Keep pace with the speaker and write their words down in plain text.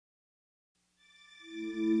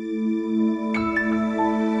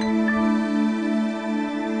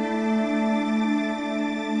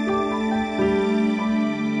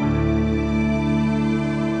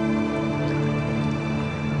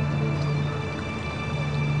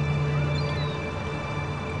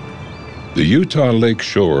The Utah Lake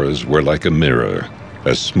shores were like a mirror,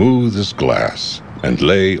 as smooth as glass, and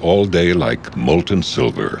lay all day like molten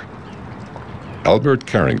silver. Albert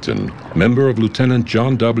Carrington, member of Lieutenant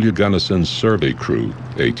John W. Gunnison's survey crew,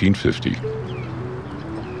 1850.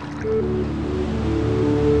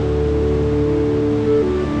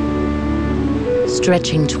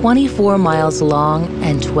 Stretching 24 miles long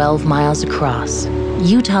and 12 miles across,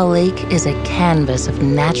 Utah Lake is a canvas of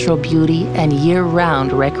natural beauty and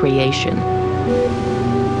year-round recreation.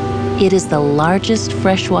 It is the largest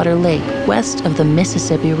freshwater lake west of the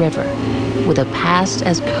Mississippi River, with a past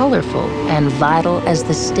as colorful and vital as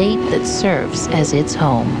the state that serves as its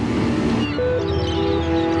home.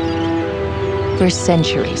 For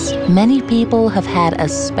centuries, many people have had a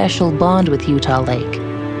special bond with Utah Lake.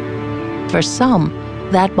 For some,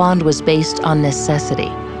 that bond was based on necessity.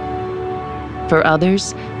 For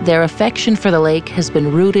others, their affection for the lake has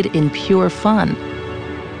been rooted in pure fun.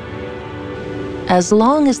 As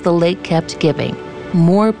long as the lake kept giving,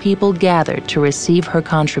 more people gathered to receive her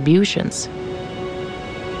contributions.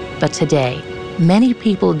 But today, many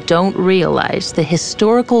people don't realize the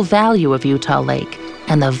historical value of Utah Lake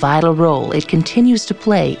and the vital role it continues to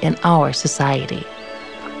play in our society.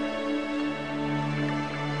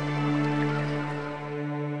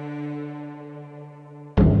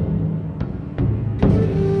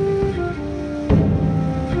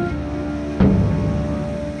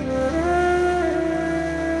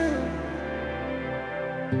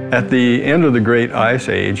 At the end of the Great Ice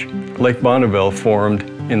Age, Lake Bonneville formed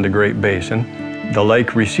in the Great Basin. The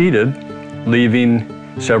lake receded, leaving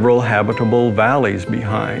several habitable valleys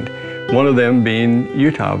behind, one of them being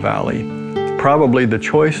Utah Valley, probably the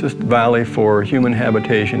choicest valley for human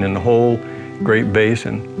habitation in the whole Great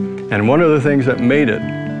Basin. And one of the things that made it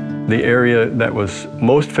the area that was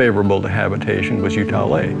most favorable to habitation was Utah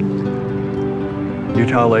Lake.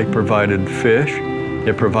 Utah Lake provided fish,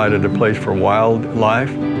 it provided a place for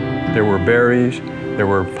wildlife. There were berries, there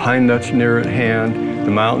were pine nuts near at hand,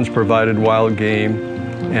 the mountains provided wild game,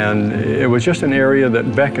 and it was just an area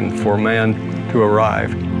that beckoned for man to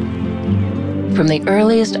arrive. From the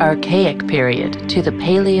earliest Archaic period to the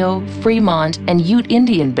Paleo, Fremont, and Ute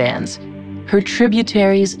Indian bands, her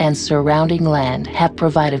tributaries and surrounding land have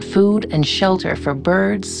provided food and shelter for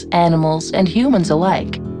birds, animals, and humans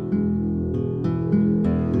alike.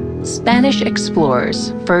 Spanish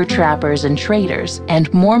explorers, fur trappers and traders,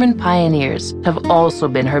 and Mormon pioneers have also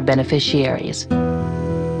been her beneficiaries.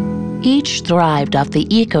 Each thrived off the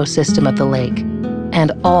ecosystem of the lake,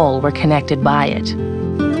 and all were connected by it.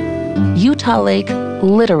 Utah Lake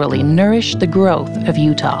literally nourished the growth of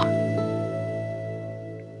Utah.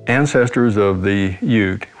 Ancestors of the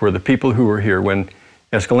Ute were the people who were here when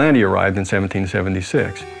Escalante arrived in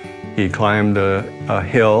 1776. He climbed a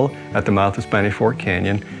hill at the mouth of Spanish Fork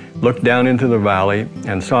Canyon, looked down into the valley,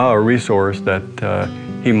 and saw a resource that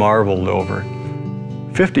he marveled over.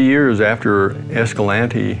 50 years after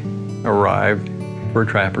Escalante arrived, fur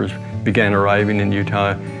trappers began arriving in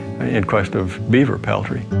Utah in quest of beaver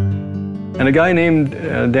peltry. And a guy named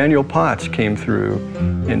Daniel Potts came through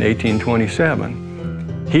in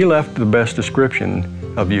 1827. He left the best description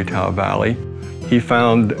of Utah Valley. He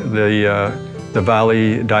found the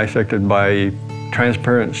valley dissected by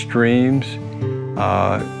transparent streams.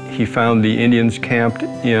 He found the Indians camped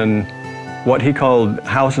in what he called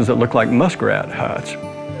houses that looked like muskrat huts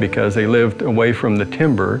because they lived away from the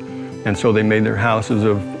timber, and so they made their houses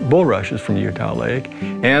of bulrushes from Utah Lake,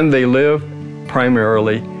 and they lived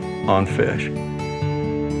primarily on fish.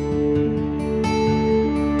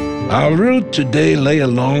 Our route today lay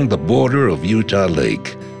along the border of Utah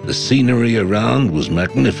Lake. The scenery around was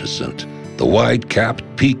magnificent. The wide-capped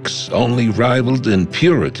peaks only rivaled in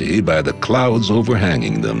purity by the clouds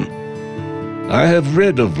overhanging them. I have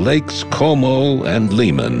read of Lakes Como and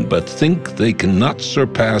Lehman, but think they cannot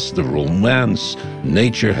surpass the romance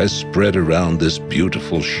nature has spread around this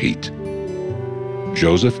beautiful sheet.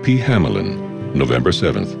 Joseph P. Hamelin, November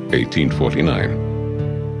 7th, 1849.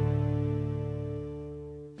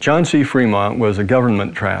 John C. Fremont was a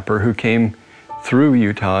government trapper who came through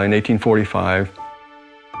Utah in 1845.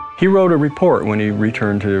 He wrote a report when he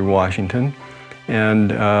returned to Washington,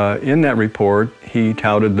 and in that report, he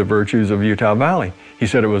touted the virtues of Utah Valley. He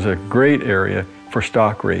said it was a great area for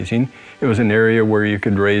stock raising. It was an area where you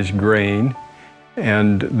could raise grain,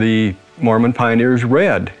 and the Mormon pioneers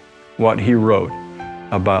read what he wrote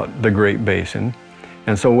about the Great Basin.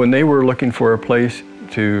 And so when they were looking for a place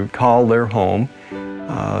to call their home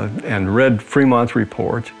and read Fremont's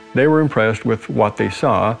reports, They were impressed with what they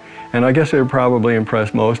saw, and I guess they were probably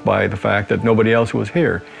impressed most by the fact that nobody else was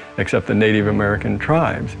here except the Native American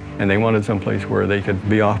tribes, and they wanted someplace where they could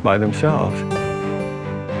be off by themselves.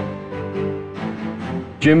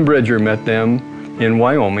 Jim Bridger met them in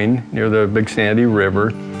Wyoming near the Big Sandy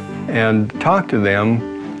River and talked to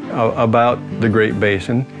them about the Great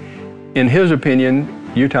Basin. In his opinion,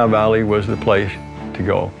 Utah Valley was the place to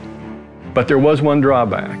go. But there was one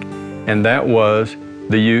drawback, and that was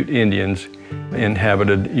the Ute Indians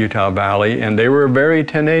inhabited Utah Valley, and they were very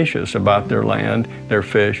tenacious about their land, their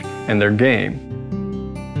fish, and their game.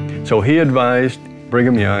 So he advised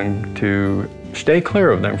Brigham Young to stay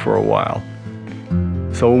clear of them for a while.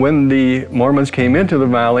 So when the Mormons came into the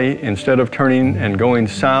valley, instead of turning and going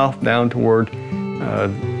south down toward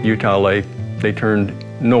Utah Lake, they turned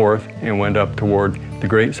north and went up toward the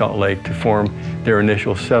Great Salt Lake to form their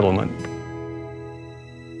initial settlement.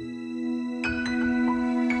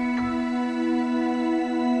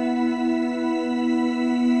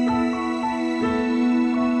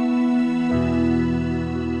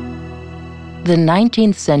 The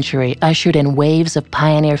 19th century ushered in waves of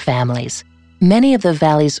pioneer families. Many of the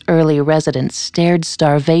valley's early residents stared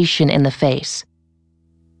starvation in the face.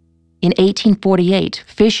 In 1848,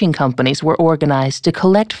 fishing companies were organized to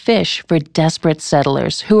collect fish for desperate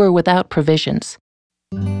settlers who were without provisions.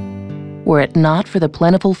 Were it not for the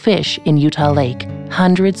plentiful fish in Utah Lake,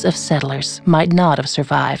 hundreds of settlers might not have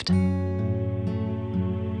survived.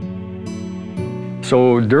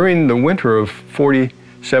 So during the winter of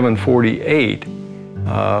 47-48,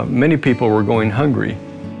 many people were going hungry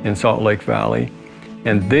in Salt Lake Valley.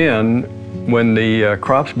 And then when the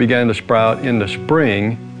crops began to sprout in the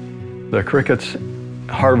spring, the crickets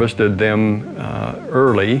harvested them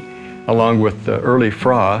early, along with the early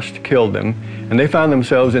frost, killed them, and they found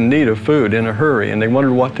themselves in need of food in a hurry, and they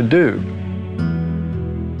wondered what to do.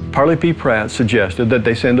 Parley P. Pratt suggested that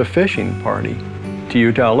they send a fishing party to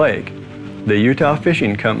Utah Lake. The Utah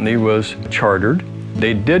Fishing Company was chartered.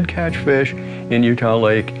 They did catch fish in Utah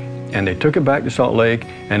Lake, and they took it back to Salt Lake,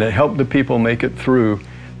 and it helped the people make it through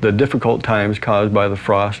the difficult times caused by the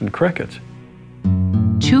frost and crickets.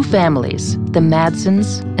 Two families, the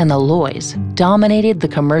Madsons and the Loys, dominated the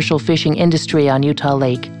commercial fishing industry on Utah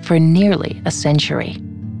Lake for nearly a century.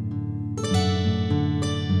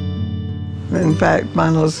 In fact,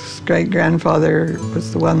 Milo's great-grandfather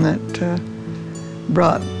was the one that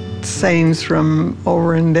brought seines from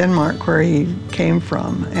over in Denmark, where he came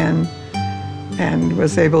from, and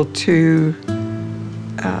was able to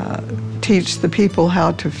teach the people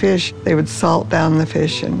how to fish. They would salt down the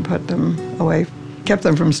fish and put them away, kept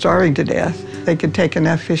them from starving to death. They could take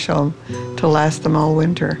enough fish home to last them all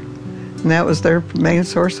winter. And that was their main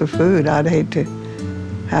source of food. I'd hate to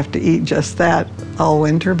have to eat just that all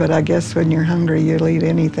winter, but I guess when you're hungry, you'll eat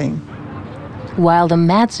anything. While the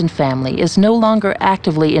Madsen family is no longer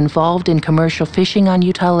actively involved in commercial fishing on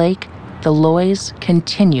Utah Lake, the Loys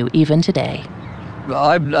continue even today.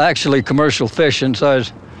 I've actually commercial fishing, so I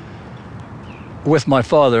was with my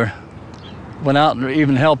father. Went out and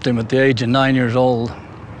even helped him at the age of 9 years old.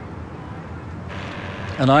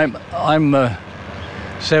 And I'm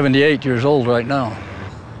 78 years old right now.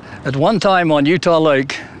 At one time on Utah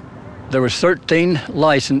Lake, there was 13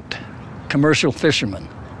 licensed commercial fishermen.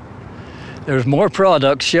 There's more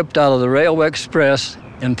product shipped out of the Railway Express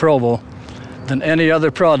in Provo than any other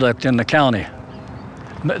product in the county.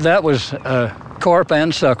 That was carp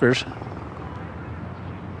and suckers.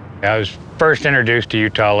 I was first introduced to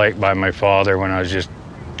Utah Lake by my father when I was just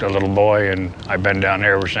a little boy, and I've been down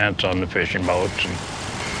there ever since on the fishing boats, and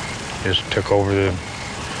just took over the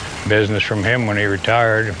business from him when he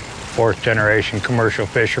retired. Fourth generation commercial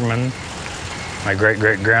fisherman. My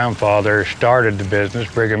great-great-grandfather started the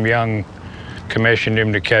business. Brigham Young commissioned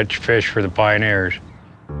him to catch fish for the pioneers.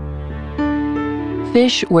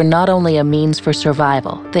 Fish were not only a means for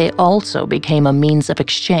survival, they also became a means of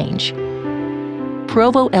exchange.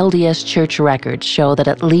 Provo LDS Church records show that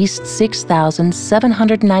at least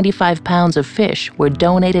 6,795 pounds of fish were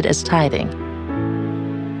donated as tithing.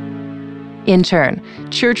 In turn,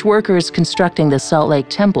 church workers constructing the Salt Lake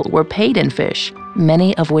Temple were paid in fish,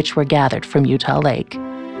 many of which were gathered from Utah Lake.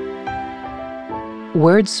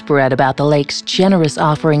 Word spread about the lake's generous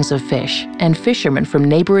offerings of fish, and fishermen from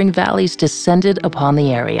neighboring valleys descended upon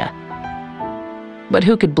the area. But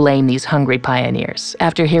who could blame these hungry pioneers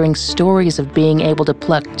after hearing stories of being able to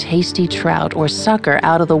pluck tasty trout or sucker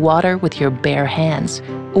out of the water with your bare hands,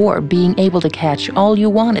 or being able to catch all you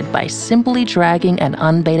wanted by simply dragging an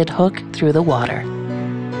unbaited hook through the water?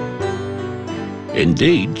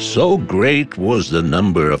 Indeed, so great was the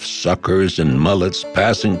number of suckers and mullets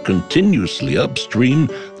passing continuously upstream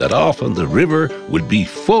that often the river would be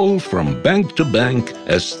full from bank to bank,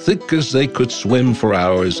 as thick as they could swim for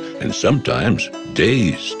hours and sometimes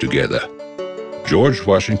days together. George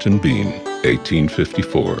Washington Bean,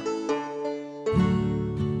 1854.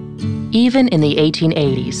 Even in the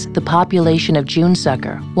 1880s, the population of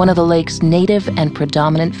Junesucker, one of the lake's native and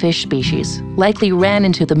predominant fish species, likely ran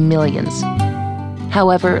into the millions.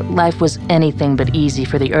 However, life was anything but easy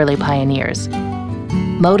for the early pioneers.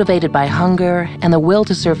 Motivated by hunger and the will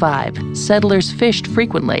to survive, settlers fished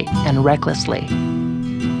frequently and recklessly.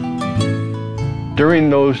 During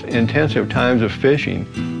those intensive times of fishing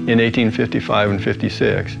in 1855 and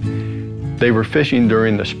 56, they were fishing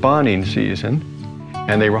during the spawning season,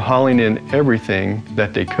 and they were hauling in everything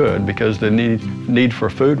that they could because the need for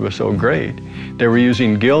food was so great. They were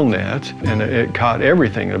using gill nets, and it caught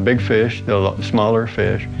everything, the big fish, the smaller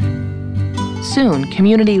fish. Soon,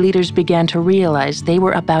 community leaders began to realize they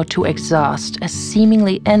were about to exhaust a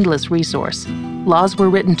seemingly endless resource. Laws were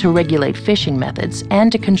written to regulate fishing methods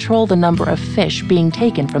and to control the number of fish being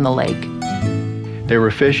taken from the lake. They were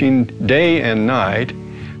fishing day and night.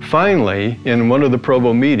 Finally, in one of the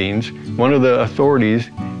Provo meetings, one of the authorities,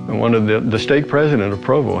 one of the stake president of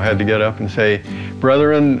Provo had to get up and say,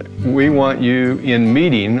 "Brethren, we want you in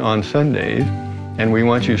meeting on Sundays, and we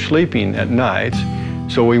want you sleeping at nights,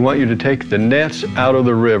 so we want you to take the nets out of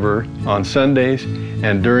the river on Sundays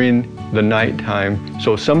and during the nighttime,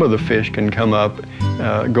 so some of the fish can come up,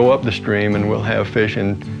 go up the stream, and we'll have fish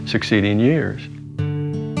in succeeding years."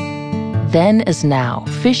 Then as now,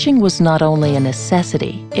 fishing was not only a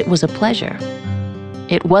necessity, it was a pleasure.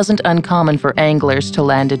 It wasn't uncommon for anglers to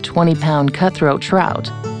land a 20-pound cutthroat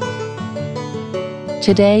trout.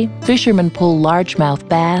 Today, fishermen pull largemouth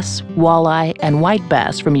bass, walleye, and white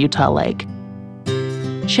bass from Utah Lake.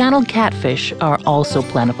 Channeled catfish are also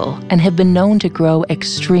plentiful and have been known to grow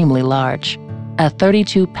extremely large. A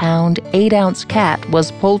 32-pound, 8-ounce cat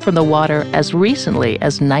was pulled from the water as recently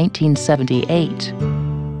as 1978.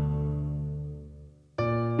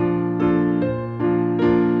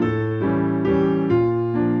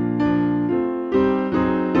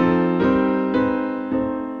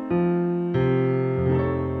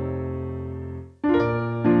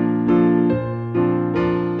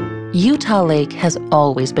 Utah Lake has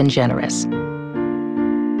always been generous.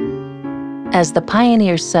 As the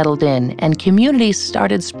pioneers settled in and communities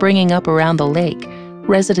started springing up around the lake,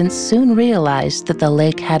 residents soon realized that the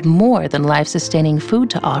lake had more than life-sustaining food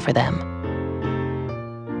to offer them.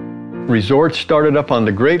 Resorts started up on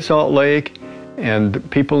the Great Salt Lake, and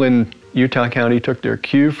people in Utah County took their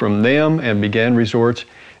cue from them and began resorts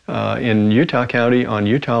in Utah County on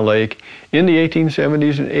Utah Lake in the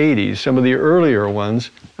 1870s and 80s. Some of the earlier ones,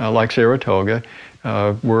 like Saratoga,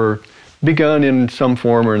 were begun in some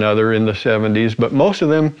form or another in the 70s, but most of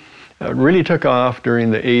them really took off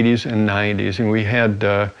during the 80s and 90s, and we had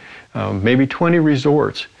maybe 20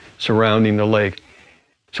 resorts surrounding the lake.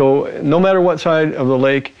 So no matter what side of the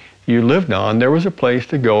lake you lived on, there was a place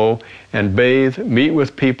to go and bathe, meet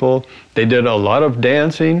with people. They did a lot of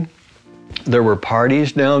dancing. There were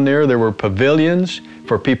parties down there. There were pavilions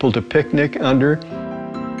for people to picnic under.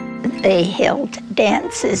 They held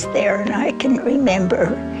dances there, and I can remember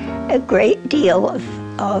a great deal of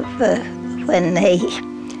when they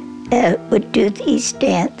would do these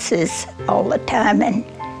dances all the time. And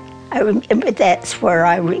I remember that's where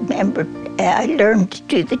I learned to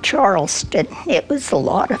do the Charleston. It was a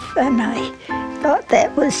lot of fun. I thought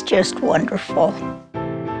that was just wonderful.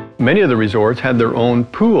 Many of the resorts had their own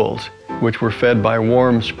pools, which were fed by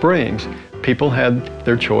warm springs. People had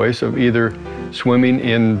their choice of either swimming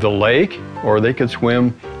in the lake or they could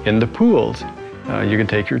swim in the pools. You could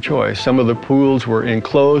take your choice. Some of the pools were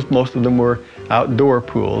enclosed. Most of them were outdoor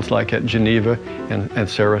pools, like at Geneva and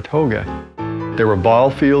Saratoga. There were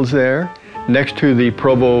ball fields there. Next to the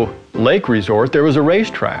Provo Lake Resort, there was a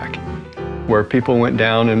racetrack where people went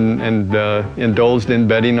down and indulged in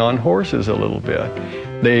betting on horses a little bit.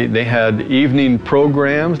 They had evening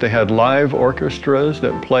programs. They had live orchestras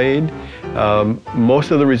that played.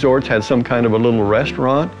 Most of the resorts had some kind of a little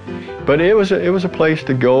restaurant, but it was a place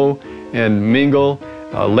to go and mingle.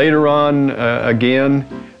 Later on, again,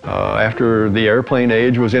 after the airplane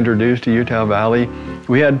age was introduced to Utah Valley,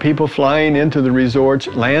 we had people flying into the resorts,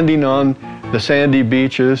 landing on the sandy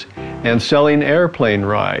beaches, and selling airplane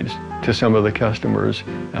rides to some of the customers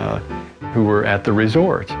who were at the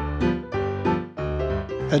resorts.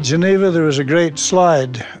 At Geneva, there was a great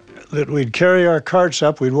slide that we'd carry our carts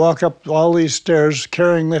up. We'd walk up all these stairs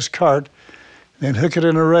carrying this cart and hook it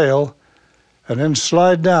in a rail, and then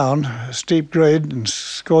slide down a steep grade and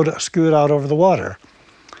scoot out over the water.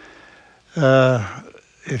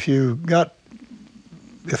 If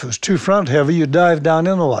it was too front heavy, you dive down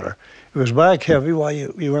in the water. If it was back heavy, well,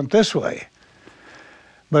 you went this way.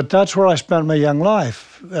 But that's where I spent my young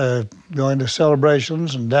life, going to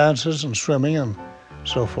celebrations and dances and swimming and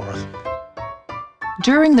so forth.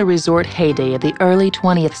 During the resort heyday of the early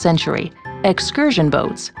 20th century, excursion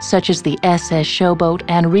boats, such as the SS Showboat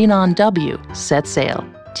and Renon W, set sail,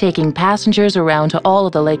 taking passengers around to all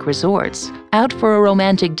of the lake resorts, out for a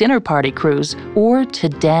romantic dinner party cruise, or to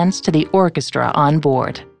dance to the orchestra on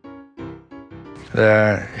board.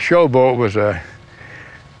 The showboat was a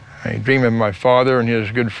dream of my father and his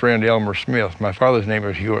good friend Elmer Smith. My father's name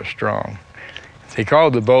was Hewitt Strong. They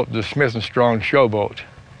called the boat the Smith and Strong Showboat.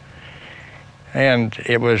 And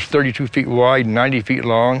it was 32 feet wide and 90 feet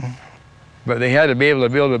long, but they had to be able to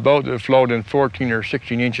build a boat that flowed in 14 or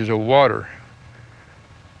 16 inches of water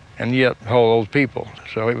and yet hold those people.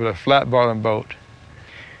 So it was a flat bottom boat.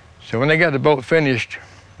 So when they got the boat finished,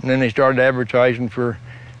 and then they started advertising for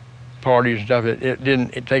parties and stuff, it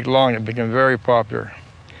didn't take long. It became very popular.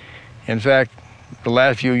 In fact, the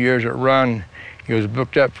last few years it run, it was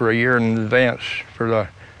booked up for a year in advance for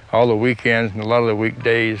all the weekends and a lot of the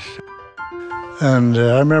weekdays. And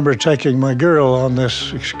I remember taking my girl on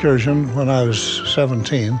this excursion when I was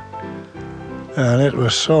 17. And it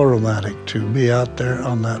was so romantic to be out there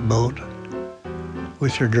on that boat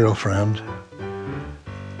with your girlfriend.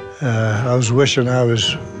 I was wishing I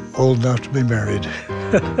was old enough to be married.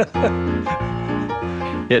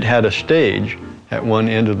 It had a stage at one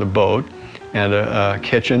end of the boat and a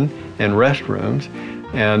kitchen and restrooms,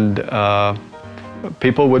 and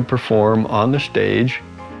people would perform on the stage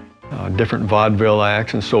different vaudeville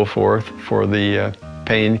acts and so forth for the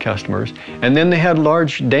paying customers. And then they had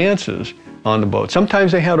large dances on the boat.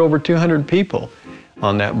 Sometimes they had over 200 people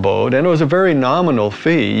on that boat, and it was a very nominal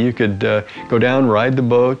fee. You could go down, ride the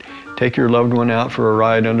boat, take your loved one out for a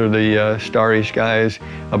ride under the starry skies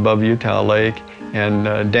above Utah Lake,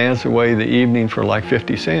 and dance away the evening for like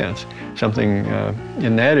 50 cents, something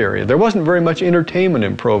in that area. There wasn't very much entertainment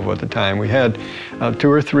in Provo at the time. We had 2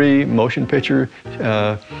 or 3 motion picture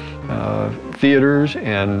theaters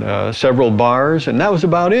and several bars, and that was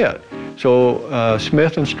about it. So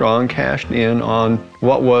Smith and Strong cashed in on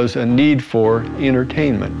what was a need for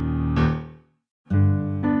entertainment.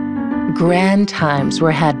 Grand times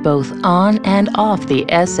were had both on and off the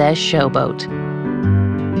SS Showboat.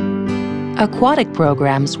 Aquatic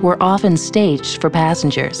programs were often staged for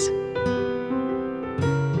passengers.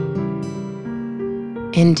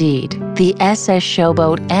 Indeed, the SS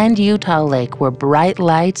Showboat and Utah Lake were bright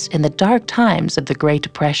lights in the dark times of the Great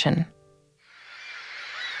Depression.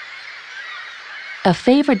 A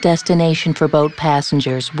favorite destination for boat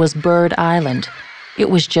passengers was Bird Island.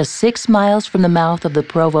 It was just 6 miles from the mouth of the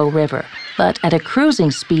Provo River, but at a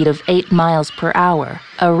cruising speed of 8 miles per hour,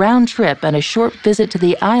 a round trip and a short visit to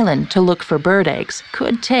the island to look for bird eggs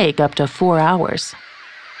could take up to 4 hours.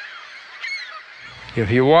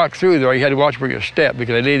 If you walk through there, you had to watch where you step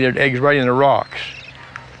because they lay their eggs right in the rocks.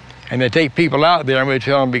 And they take people out there and we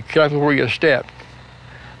tell them, be careful where you step.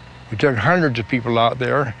 We took hundreds of people out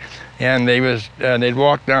there, and they'd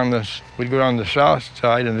walk down we'd go down the south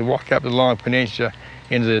side and they'd walk up the Long Peninsula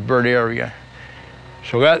into the bird area.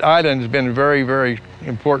 So that island has been a very, very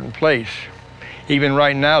important place. Even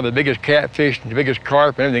right now, the biggest catfish and the biggest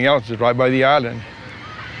carp and everything else is right by the island.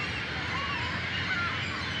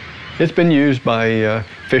 It's been used by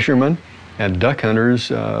fishermen and duck hunters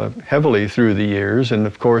heavily through the years, and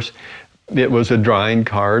of course, it was a drawing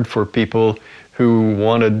card for people who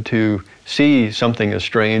wanted to see something as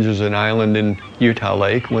strange as an island in Utah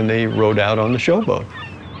Lake when they rode out on the showboat.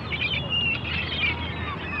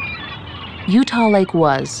 Utah Lake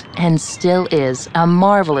was, and still is, a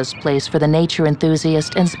marvelous place for the nature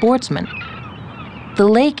enthusiast and sportsman. The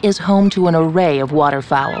lake is home to an array of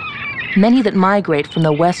waterfowl, many that migrate from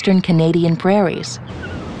the western Canadian prairies.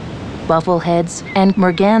 Buffleheads and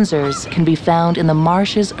mergansers can be found in the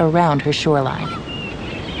marshes around her shoreline.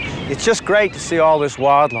 It's just great to see all this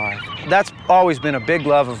wildlife. That's always been a big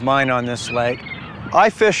love of mine on this lake. I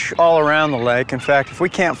fish all around the lake. In fact, if we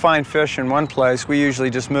can't find fish in one place, we usually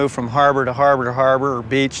just move from harbor to harbor to harbor or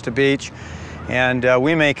beach to beach. And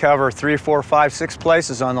we may cover 3, 4, 5, 6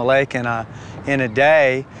 places on the lake in a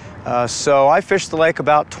day. So I fish the lake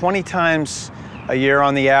about 20 times a year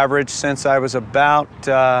on the average since I was about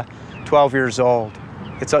 12 years old.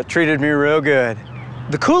 It's treated me real good.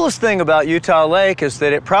 The coolest thing about Utah Lake is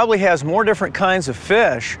that it probably has more different kinds of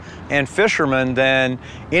fish and fishermen than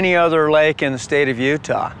any other lake in the state of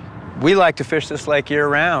Utah. We like to fish this lake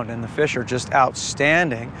year-round, and the fish are just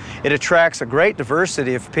outstanding. It attracts a great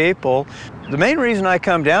diversity of people. The main reason I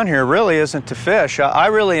come down here really isn't to fish. I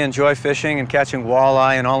really enjoy fishing and catching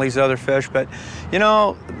walleye and all these other fish, but you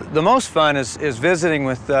know, the most fun is visiting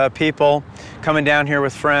with people, coming down here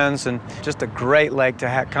with friends, and just a great lake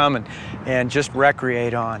to come and just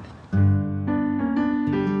recreate on.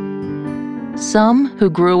 Some who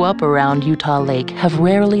grew up around Utah Lake have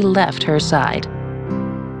rarely left her side.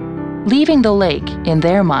 Leaving the lake, in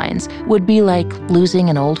their minds, would be like losing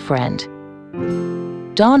an old friend.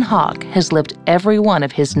 Don Hawk has lived every one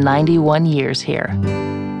of his 91 years here.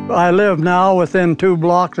 I live now within 2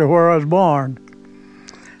 blocks of where I was born.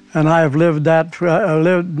 And I've lived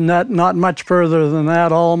not much further than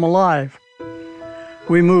that all my life.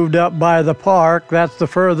 We moved up by the park. That's the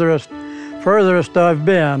furthest I've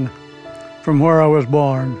been from where I was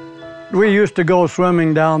born. We used to go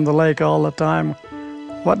swimming down the lake all the time.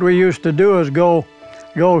 What we used to do is go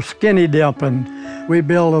skinny dipping. We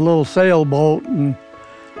built a little sailboat and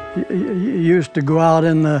used to go out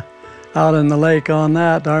in the lake on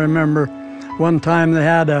that. I remember one time they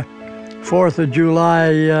had a 4th of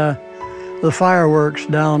July, the fireworks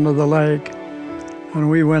down to the lake, and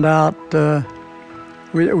we went out.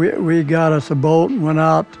 We got us a boat and went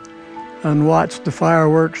out and watched the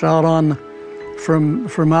fireworks out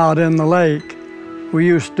from out in the lake. We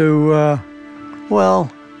used to.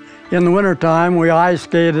 Well, in the wintertime, we ice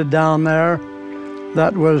skated down there.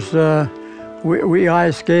 That was, we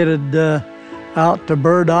ice skated out to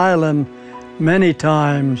Bird Island many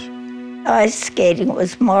times. Ice skating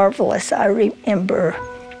was marvelous. I remember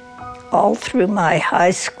all through my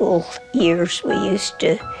high school years, we used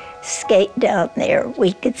to skate down there.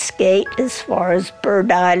 We could skate as far as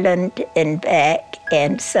Bird Island and back,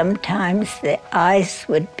 and sometimes the ice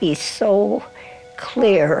would be so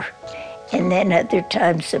clear. And then other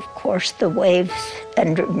times, of course, the waves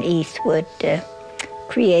underneath would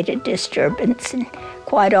create a disturbance, and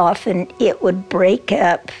quite often it would break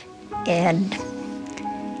up, and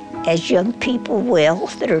as young people will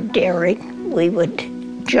that are daring, we would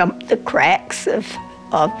jump the cracks of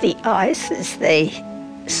the ice as they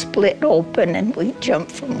split open, and we jump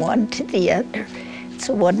from one to the other. It's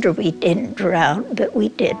a wonder we didn't drown, but we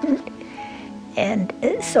didn't. And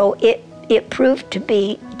so it proved to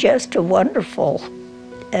be just a wonderful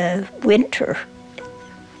winter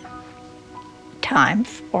time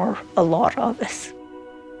for a lot of us.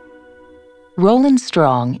 Roland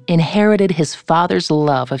Strong inherited his father's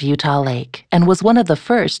love of Utah Lake and was one of the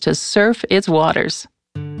first to surf its waters.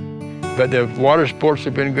 But the water sports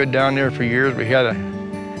have been good down there for years. We had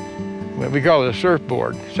we call it a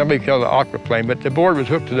surfboard. Somebody called it an aquaplane, but the board was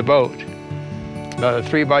hooked to the boat. About a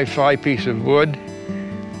 3x5 piece of wood,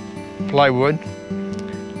 plywood,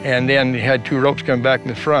 and then you had 2 ropes coming back in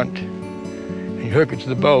the front, and you hook it to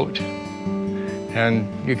the boat, and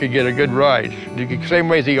you could get a good ride. Same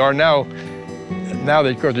way as they are now. Now,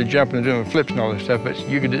 of course, they're jumping and doing flips and all this stuff, but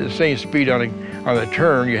you could do the same speed on a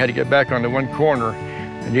turn. You had to get back onto one corner,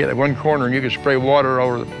 and you get that one corner, and you could spray water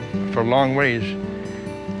over for long ways.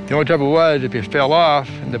 The only trouble was, if you fell off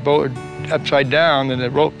and the boat upside down, and the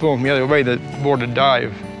rope pulled the other way, the board would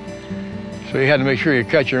dive. So you had to make sure you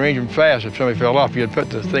cut your engine fast. If somebody fell off, you'd put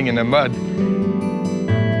the thing in the mud.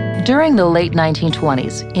 During the late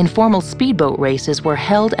 1920s, informal speedboat races were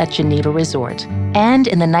held at Geneva Resort. And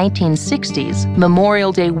in the 1960s,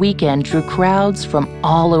 Memorial Day weekend drew crowds from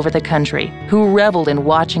all over the country who reveled in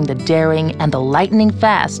watching the daring and the lightning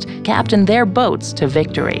fast captain their boats to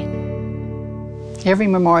victory. Every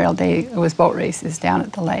Memorial Day, there was boat races down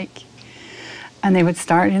at the lake. And they would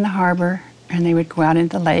start in the harbor, and they would go out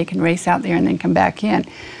into the lake and race out there and then come back in.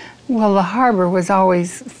 Well, the harbor was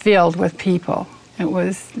always filled with people. It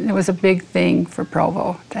was a big thing for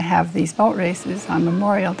Provo to have these boat races on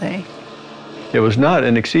Memorial Day. It was not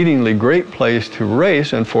an exceedingly great place to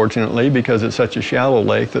race, unfortunately, because it's such a shallow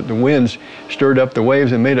lake that the winds stirred up the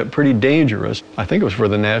waves and made it pretty dangerous. I think it was for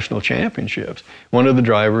the national championships. One of the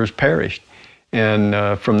drivers perished.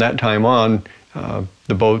 And from that time on,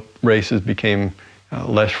 the boat races became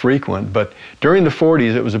less frequent. But during the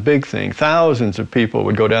 40s, it was a big thing. Thousands of people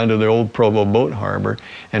would go down to the old Provo boat harbor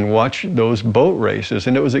and watch those boat races,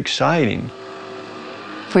 and it was exciting.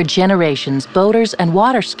 For generations, boaters and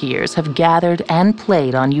water skiers have gathered and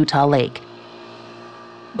played on Utah Lake.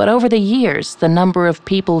 But over the years, the number of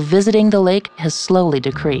people visiting the lake has slowly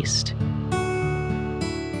decreased.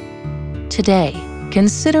 Today,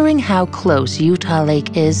 considering how close Utah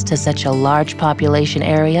Lake is to such a large population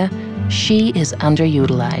area, she is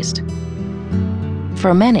underutilized.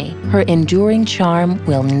 For many, her enduring charm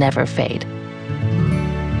will never fade.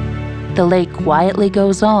 the lake quietly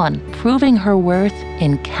goes on, proving her worth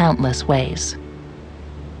in countless ways.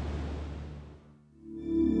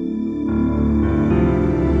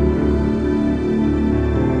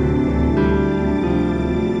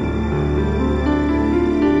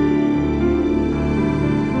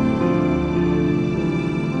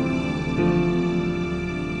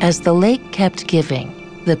 As the lake kept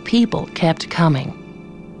giving, the people kept coming.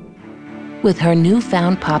 With her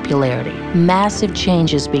newfound popularity, massive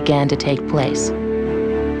changes began to take place.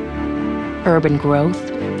 Urban growth,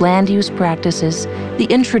 land use practices, the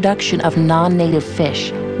introduction of non-native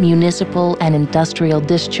fish, municipal and industrial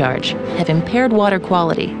discharge have impaired water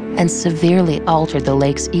quality and severely altered the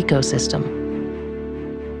lake's ecosystem.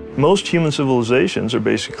 Most human civilizations are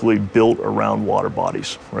basically built around water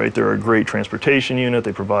bodies, right? They're a great transportation unit.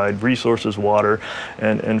 They provide resources, water,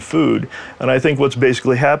 and food. And I think what's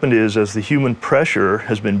basically happened is as the human pressure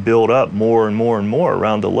has been built up more and more and more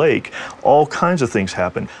around the lake, all kinds of things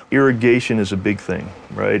happen. Irrigation is a big thing,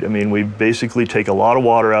 right? I mean, we basically take a lot of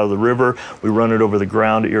water out of the river, we run it over the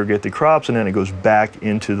ground to irrigate the crops, and then it goes back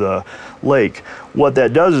into the lake. What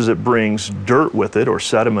that does is it brings dirt with it, or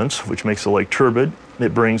sediments, which makes the lake turbid.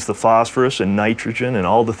 It brings the phosphorus and nitrogen and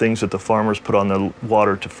all the things that the farmers put on the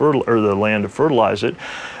water to the land to fertilize it,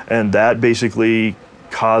 and that basically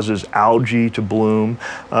causes algae to bloom.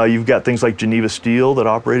 You've got things like Geneva steel that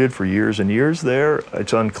operated for years and years there.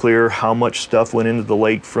 It's unclear how much stuff went into the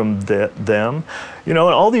lake from them. You know,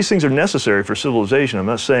 and all these things are necessary for civilization. I'm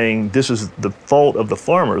not saying this is the fault of the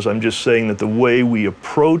farmers. I'm just saying that the way we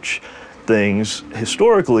approach things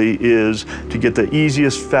historically is to get the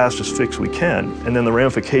easiest, fastest fix we can, and then the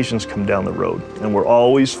ramifications come down the road. And we're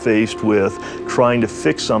always faced with trying to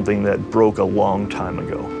fix something that broke a long time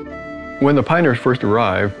ago. When the pioneers first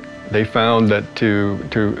arrived, they found that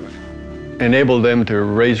to enable them to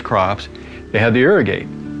raise crops, they had to irrigate.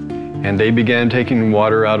 And they began taking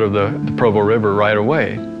water out of the Provo River right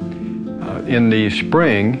away. In the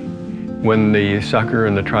spring, when the sucker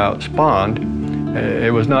and the trout spawned,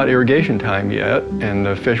 it was not irrigation time yet, and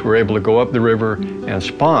the fish were able to go up the river and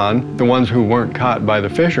spawn. The ones who weren't caught by the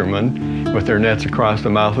fishermen with their nets across the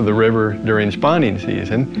mouth of the river during spawning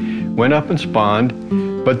season went up and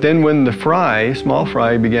spawned. But then when the fry, small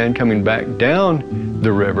fry, began coming back down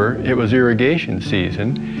the river, it was irrigation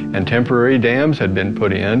season, and temporary dams had been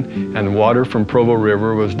put in, and water from Provo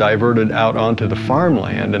River was diverted out onto the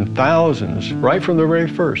farmland, and thousands, right from the very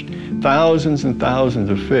first, thousands and thousands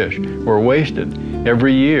of fish were wasted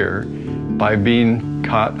every year by being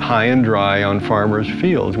caught high and dry on farmers'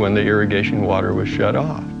 fields when the irrigation water was shut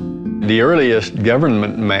off. The earliest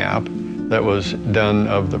government map that was done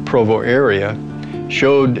of the Provo area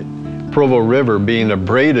showed Provo River being a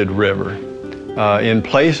braided river. In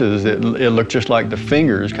places, it looked just like the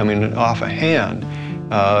fingers coming off a hand,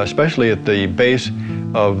 especially at the base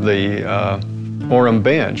of the Orem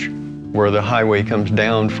Bench, where the highway comes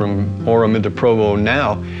down from Orem into Provo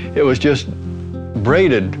now. It was just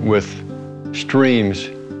braided with streams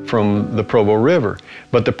from the Provo River.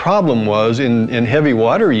 But the problem was in heavy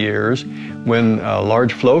water years, when a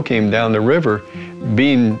large flow came down the river,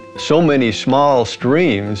 being so many small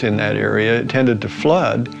streams in that area, it tended to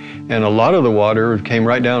flood, and a lot of the water came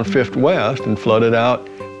right down Fifth West and flooded out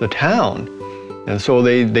the town. And so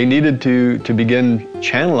they needed to begin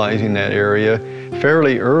channelizing that area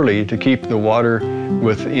fairly early to keep the water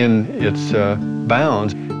within its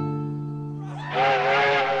bounds.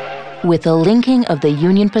 With the linking of the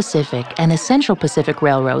Union Pacific and the Central Pacific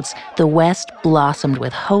Railroads, the West blossomed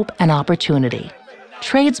with hope and opportunity.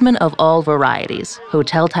 Tradesmen of all varieties,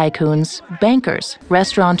 hotel tycoons, bankers,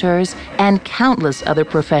 restaurateurs, and countless other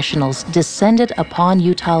professionals descended upon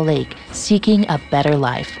Utah Lake seeking a better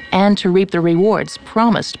life and to reap the rewards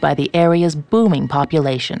promised by the area's booming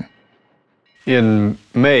population. In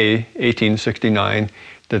May 1869,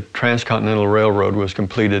 the Transcontinental Railroad was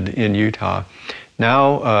completed in Utah.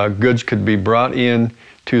 Now goods could be brought in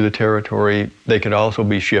to the territory. They could also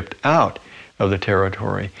be shipped out of the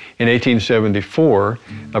territory. In 1874,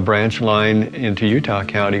 a branch line into Utah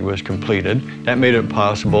County was completed. That made it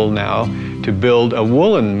possible now to build a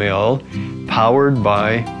woolen mill powered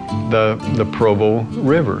by the Provo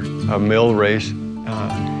River, a mill race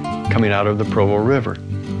coming out of the Provo River.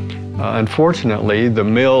 Unfortunately, the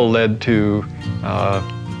mill led to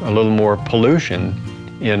a little more pollution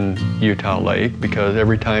in Utah Lake, because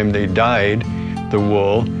every time they dyed the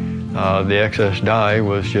wool, the excess dye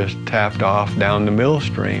was just tapped off down the mill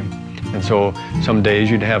stream. And so some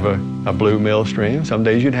days you'd have a blue mill stream, some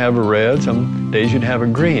days you'd have a red, some days you'd have a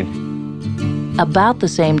green. About the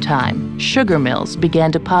same time, sugar mills began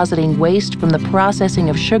depositing waste from the processing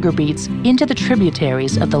of sugar beets into the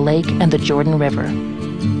tributaries of the lake and the Jordan River.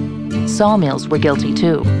 Sawmills were guilty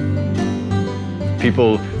too.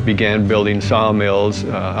 People began building sawmills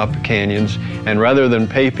up canyons, and rather than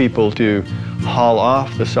pay people to haul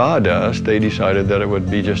off the sawdust, they decided that it would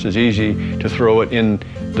be just as easy to throw it in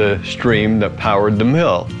the stream that powered the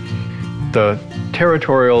mill. The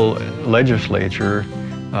territorial legislature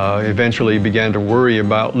eventually began to worry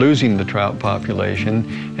about losing the trout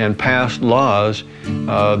population and passed laws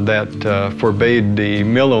that forbade the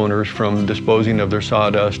mill owners from disposing of their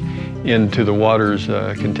sawdust into the waters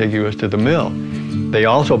contiguous to the mill. They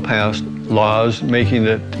also passed laws making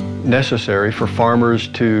it necessary for farmers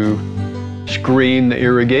to screen the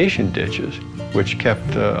irrigation ditches, which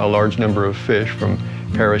kept a large number of fish from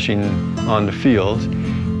perishing on the fields.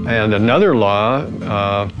 And another law,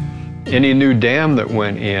 any new dam that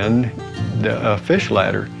went in, a fish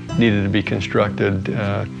ladder needed to be constructed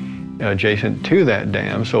adjacent to that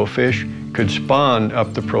dam so fish could spawn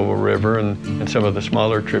up the Provo River and some of the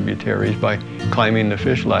smaller tributaries by climbing the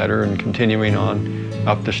fish ladder and continuing on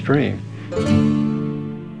up the stream.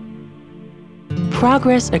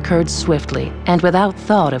 Progress occurred swiftly and without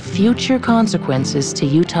thought of future consequences to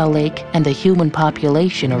Utah Lake and the human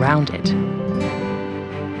population around it.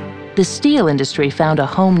 The steel industry found a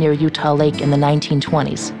home near Utah Lake in the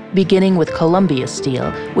 1920s, beginning with Columbia Steel,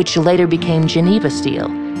 which later became Geneva Steel,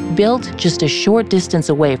 built just a short distance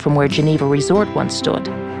away from where Geneva Resort once stood.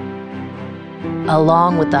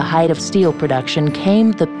 Along with the height of steel production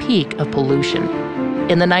came the peak of pollution.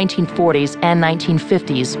 In the 1940s and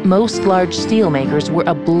 1950s, most large steelmakers were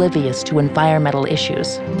oblivious to environmental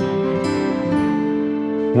issues.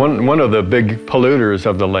 One of the big polluters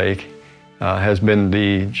of the lake has been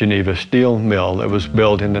the Geneva Steel Mill that was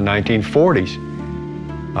built in the 1940s.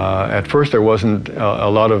 At first there wasn't a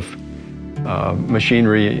lot of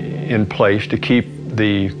machinery in place to keep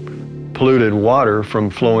the polluted water from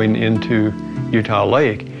flowing into Utah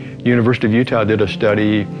Lake. University of Utah did a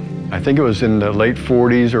study, I think it was in the late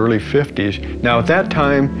 40s, early 50s. Now at that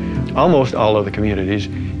time, almost all of the communities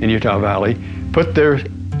in Utah Valley put their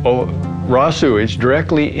raw sewage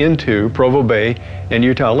directly into Provo Bay and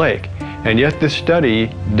Utah Lake. And yet this study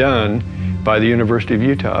done by the University of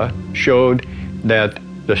Utah showed that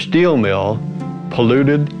the steel mill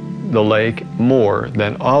polluted the lake more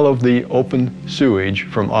than all of the open sewage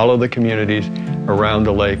from all of the communities around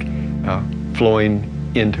the lake flowing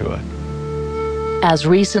into it. As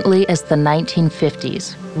recently as the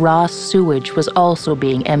 1950s, raw sewage was also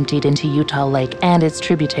being emptied into Utah Lake and its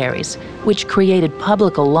tributaries, which created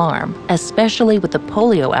public alarm, especially with the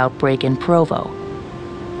polio outbreak in Provo.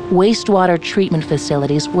 Wastewater treatment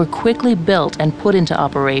facilities were quickly built and put into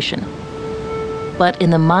operation. But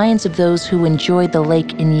in the minds of those who enjoyed the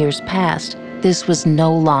lake in years past, this was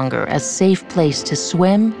no longer a safe place to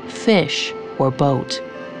swim, fish, or boat.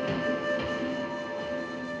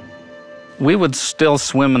 We would still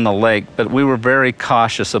swim in the lake, but we were very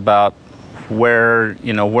cautious about where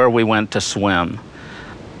we went to swim.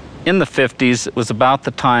 In the 50s, it was about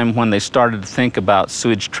the time when they started to think about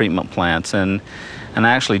sewage treatment plants and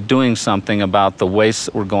actually doing something about the wastes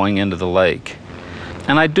that were going into the lake.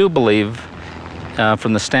 And I do believe,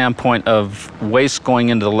 from the standpoint of waste going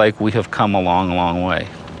into the lake, we have come a long, long way.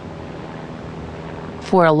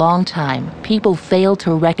 For a long time, people failed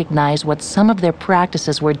to recognize what some of their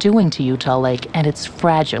practices were doing to Utah Lake and its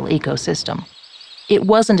fragile ecosystem. It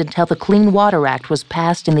wasn't until the Clean Water Act was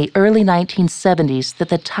passed in the early 1970s that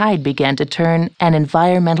the tide began to turn and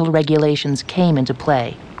environmental regulations came into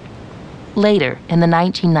play. Later, in the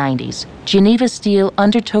 1990s, Geneva Steel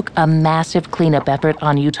undertook a massive cleanup effort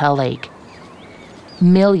on Utah Lake.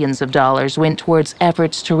 Millions of dollars went towards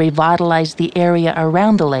efforts to revitalize the area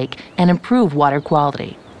around the lake and improve water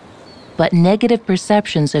quality. But negative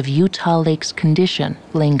perceptions of Utah Lake's condition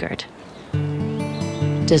lingered.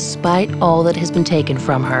 Despite all that has been taken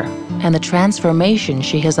from her and the transformation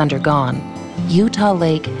she has undergone, Utah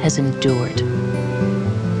Lake has endured.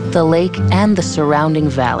 The lake and the surrounding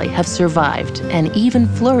valley have survived and even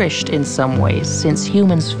flourished in some ways since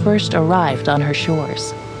humans first arrived on her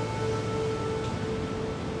shores.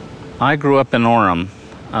 I grew up in Orem,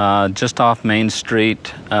 just off Main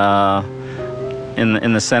Street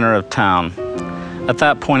in the center of town. At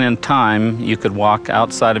that point in time, you could walk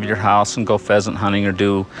outside of your house and go pheasant hunting or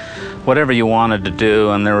do whatever you wanted to do,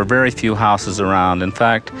 and there were very few houses around. In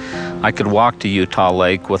fact, I could walk to Utah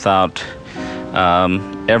Lake without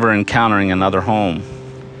ever encountering another home.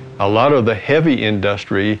 A lot of the heavy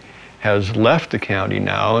industry has left the county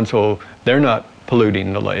now, and so they're not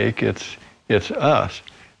polluting the lake. It's us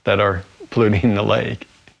that are polluting the lake.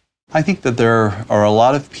 I think that there are a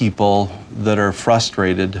lot of people that are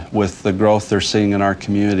frustrated with the growth they're seeing in our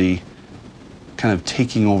community kind of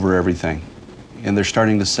taking over everything. And they're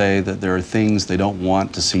starting to say that there are things they don't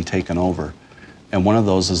want to see taken over. And one of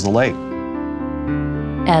those is the lake.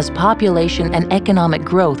 As population and economic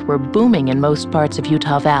growth were booming in most parts of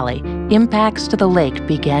Utah Valley, impacts to the lake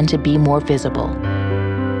began to be more visible.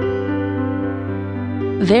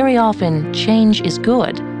 Very often, change is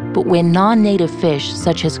good, but when non-native fish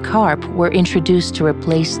such as carp were introduced to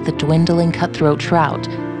replace the dwindling cutthroat trout,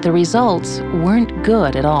 the results weren't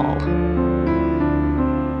good at all.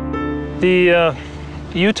 The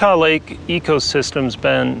Utah Lake ecosystem's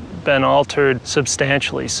been altered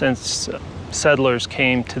substantially since settlers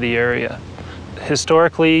came to the area.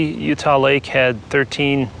 Historically, Utah Lake had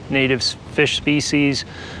 13 native fish species.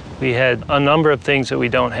 We had a number of things that we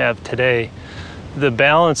don't have today. The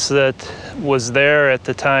balance that was there at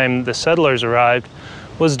the time the settlers arrived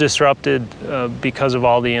was disrupted because of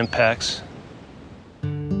all the impacts.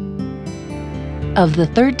 Of the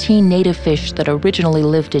 13 native fish that originally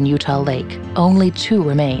lived in Utah Lake, only 2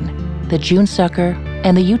 remain, the June sucker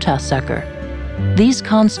and the Utah sucker. These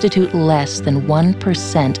constitute less than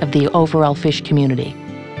 1% of the overall fish community.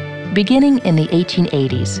 Beginning in the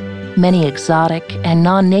 1880s, many exotic and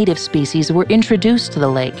non-native species were introduced to the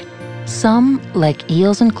lake. Some, like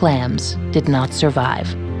eels and clams, did not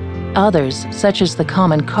survive. Others, such as the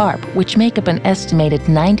common carp, which make up an estimated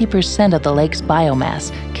 90% of the lake's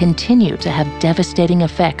biomass, continue to have devastating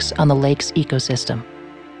effects on the lake's ecosystem.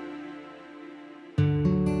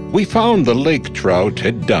 We found the lake trout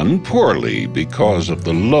had done poorly because of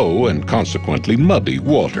the low and consequently muddy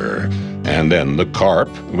water. And then the carp,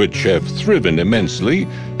 which have thriven immensely,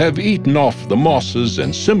 have eaten off the mosses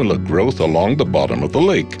and similar growth along the bottom of the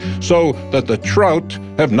lake, so that the trout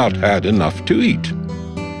have not had enough to eat.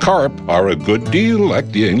 Carp are a good deal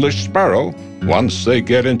like the English sparrow. Once they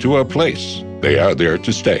get into a place, they are there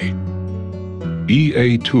to stay.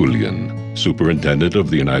 E.A. Tullian, Superintendent of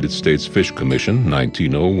the United States Fish Commission,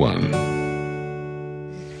 1901.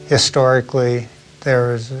 Historically,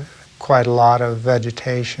 there was quite a lot of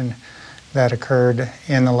vegetation that occurred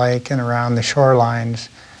in the lake and around the shorelines.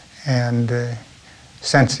 And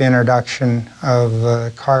since the introduction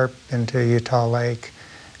of carp into Utah Lake,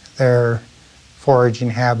 their foraging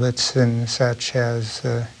habits and such has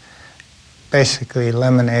basically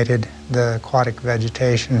eliminated the aquatic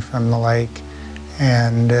vegetation from the lake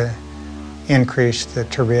and increased the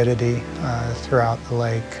turbidity throughout the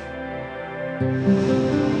lake.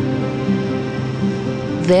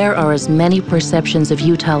 There are as many perceptions of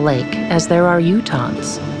Utah Lake as there are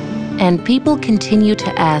Utahns, and people continue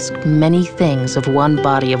to ask many things of one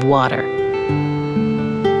body of water.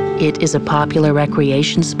 It is a popular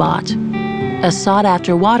recreation spot, a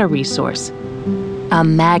sought-after water resource, a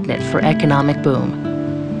magnet for economic boom.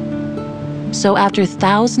 So after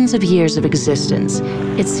thousands of years of existence,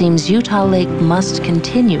 it seems Utah Lake must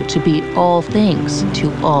continue to be all things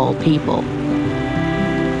to all people.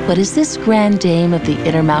 But is this grand dame of the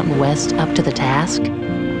Intermountain West up to the task?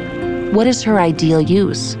 What is her ideal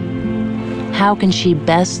use? How can she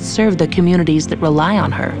best serve the communities that rely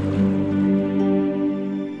on her?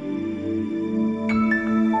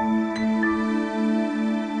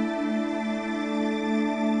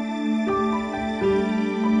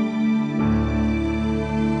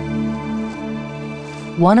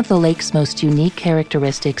 One of the lake's most unique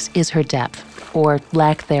characteristics is her depth, or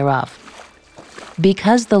lack thereof.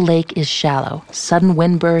 Because the lake is shallow, sudden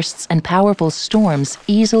wind bursts and powerful storms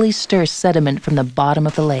easily stir sediment from the bottom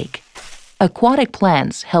of the lake. Aquatic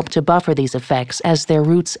plants help to buffer these effects as their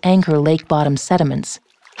roots anchor lake bottom sediments.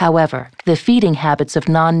 However, the feeding habits of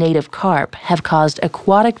non-native carp have caused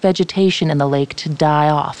aquatic vegetation in the lake to die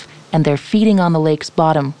off, and their feeding on the lake's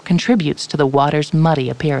bottom contributes to the water's muddy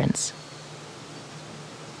appearance.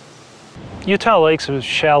 Utah Lake's a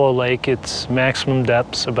shallow lake. Its maximum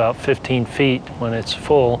depth's about 15 feet when it's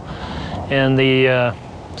full, and the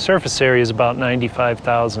surface area is about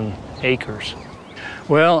 95,000 acres.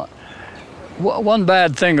 Well, one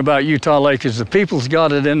bad thing about Utah Lake is the people's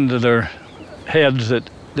got it into their heads that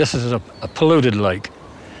this is a polluted lake.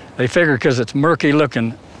 They figure because it's murky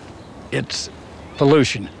looking, it's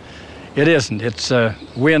pollution. It isn't. It's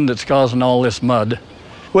wind that's causing all this mud.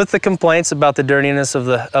 With the complaints about the dirtiness of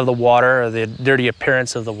the water, or the dirty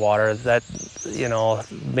appearance of the water, that, you know,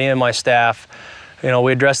 me and my staff, you know,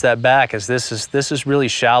 we address that back as this is really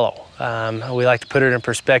shallow. We like to put it in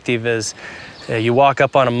perspective as you walk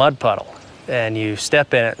up on a mud puddle and you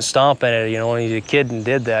step in it and stomp in it. You know, when you're a kid and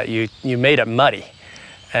did that, you made it muddy,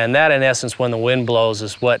 and that in essence, when the wind blows,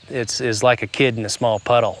 is what is like a kid in a small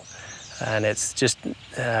puddle. and it's just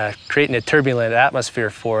creating a turbulent atmosphere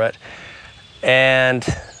for it. And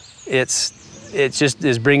it just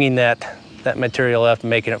is bringing that material up and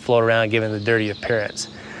making it float around, giving it the dirty appearance.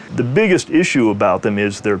 The biggest issue about them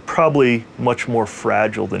is they're probably much more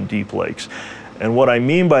fragile than deep lakes. And what I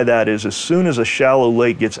mean by that is as soon as a shallow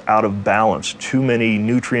lake gets out of balance, too many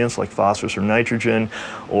nutrients like phosphorus or nitrogen,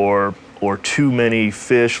 or too many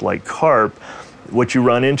fish like carp, what you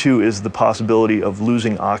run into is the possibility of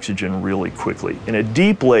losing oxygen really quickly. In a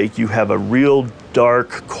deep lake, you have a real dark,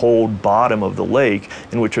 cold bottom of the lake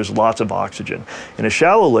in which there's lots of oxygen. In a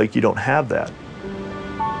shallow lake, you don't have that.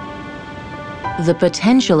 The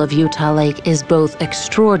potential of Utah Lake is both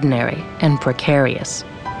extraordinary and precarious.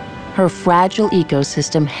 Her fragile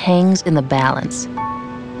ecosystem hangs in the balance.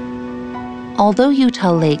 Although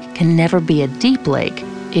Utah Lake can never be a deep lake,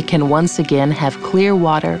 it can once again have clear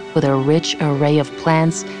water with a rich array of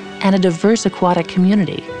plants and a diverse aquatic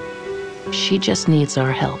community. She just needs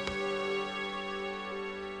our help.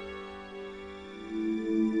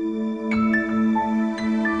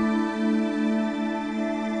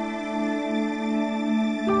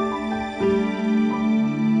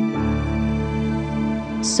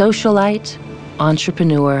 Socialite,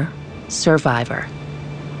 entrepreneur, survivor.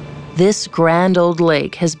 This grand old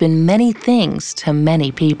lake has been many things to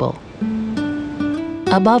many people.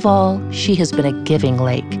 Above all, she has been a giving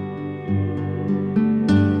lake.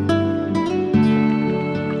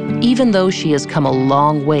 Even though she has come a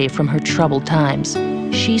long way from her troubled times,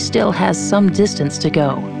 she still has some distance to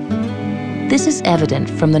go. This is evident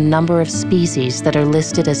from the number of species that are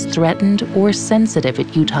listed as threatened or sensitive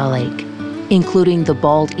at Utah Lake, including the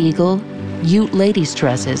bald eagle, Ute lady's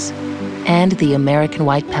tresses, and the American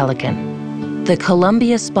white pelican. The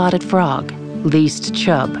Columbia spotted frog, least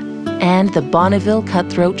chub, and the Bonneville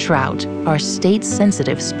cutthroat trout are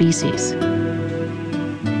state-sensitive species.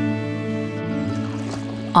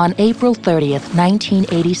 On April 30th,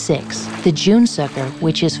 1986, the Junesucker,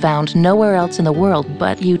 which is found nowhere else in the world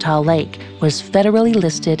but Utah Lake, was federally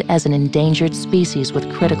listed as an endangered species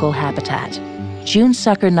with critical habitat.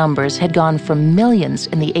 Junesucker numbers had gone from millions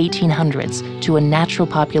in the 1800s to a natural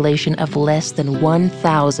population of less than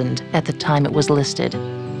 1,000 at the time it was listed.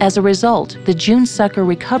 As a result, the Junesucker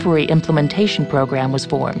Recovery Implementation Program was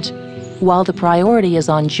formed. While the priority is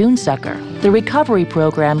on Junesucker, the recovery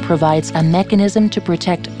program provides a mechanism to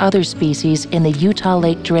protect other species in the Utah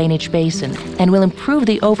Lake drainage basin and will improve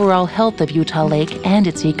the overall health of Utah Lake and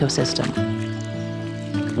its ecosystem.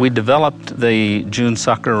 We developed the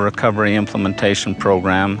Junesucker Recovery Implementation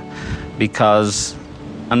Program because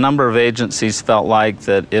a number of agencies felt like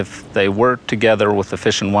that if they worked together with the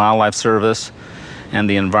Fish and Wildlife Service and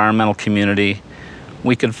the environmental community,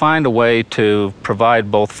 we could find a way to provide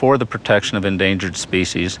both for the protection of endangered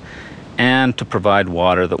species and to provide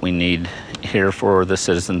water that we need here for the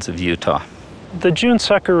citizens of Utah. The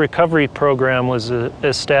Junesucker Recovery Program was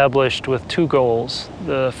established with two goals.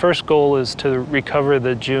 The first goal is to recover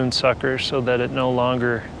the Junesucker so that it no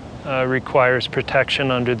longer requires protection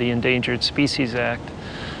under the Endangered Species Act.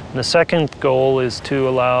 And the second goal is to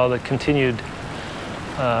allow the continued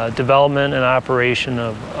development and operation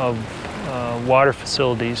of water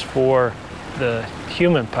facilities for the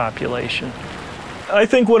human population. I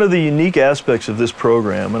think one of the unique aspects of this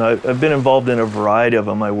program, and I've been involved in a variety of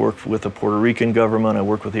them. I worked with the Puerto Rican government, I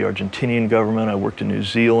worked with the Argentinian government, I worked in New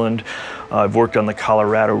Zealand, I've worked on the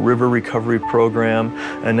Colorado River Recovery Program,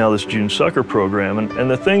 and now this Junesucker program. And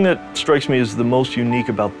the thing that strikes me as the most unique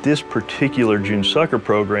about this particular Junesucker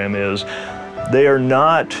program is they are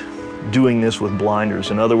not doing this with blinders.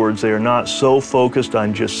 In other words, they are not so focused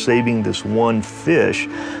on just saving this one fish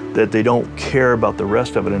that they don't care about the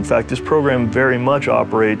rest of it. In fact, this program very much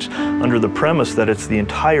operates under the premise that it's the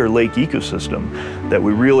entire lake ecosystem that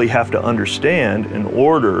we really have to understand in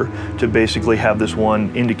order to basically have this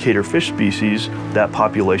one indicator fish species, that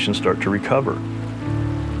population, start to recover.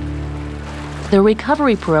 The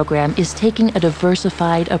recovery program is taking a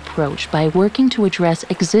diversified approach by working to address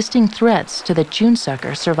existing threats to the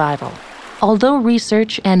Junesucker survival. Although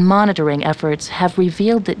research and monitoring efforts have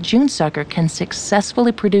revealed that Junesucker can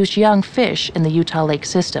successfully produce young fish in the Utah Lake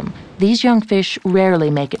system, these young fish rarely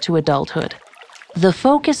make it to adulthood. The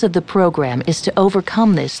focus of the program is to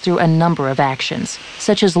overcome this through a number of actions,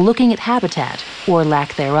 such as looking at habitat, or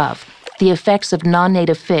lack thereof, the effects of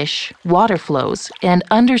non-native fish, water flows, and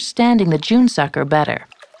understanding the Junesucker better.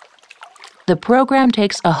 The program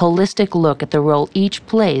takes a holistic look at the role each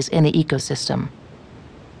plays in the ecosystem.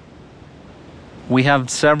 We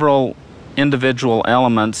have several individual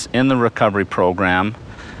elements in the recovery program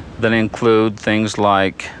that include things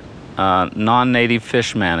like non-native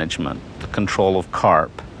fish management, the control of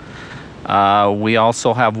carp, We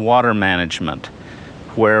also have water management,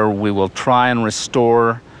 where we will try and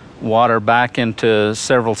restore water back into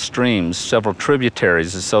several streams, several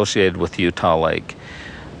tributaries associated with Utah Lake.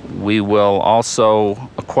 We will also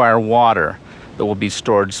acquire water that will be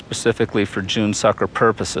stored specifically for June sucker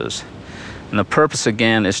purposes. And the purpose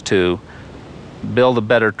again is to build a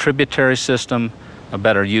better tributary system, a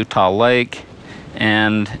better Utah Lake,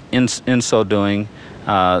 and in so doing,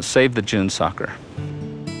 save the June sucker.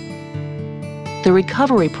 The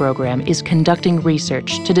recovery program is conducting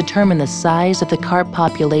research to determine the size of the carp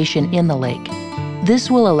population in the lake. This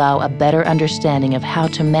will allow a better understanding of how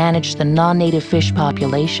to manage the non-native fish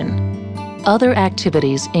population. Other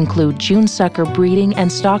activities include June sucker breeding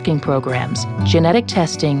and stocking programs, genetic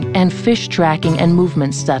testing, and fish tracking and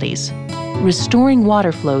movement studies. Restoring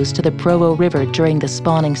water flows to the Provo River during the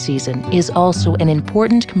spawning season is also an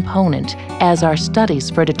important component, as are studies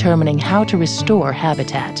for determining how to restore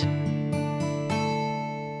habitat.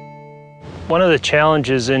 One of the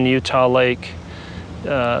challenges in Utah Lake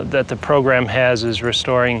that the program has is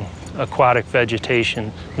restoring aquatic vegetation.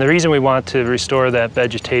 And the reason we want to restore that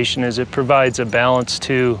vegetation is it provides a balance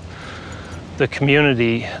to the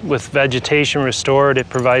community. With vegetation restored, it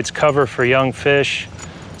provides cover for young fish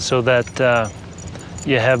so that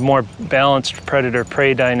you have more balanced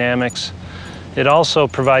predator-prey dynamics. It also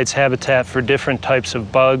provides habitat for different types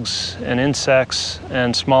of bugs and insects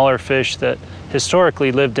and smaller fish that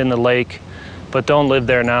historically lived in the lake but don't live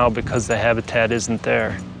there now because the habitat isn't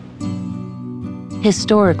there.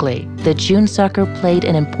 Historically, the June sucker played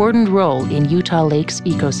an important role in Utah Lake's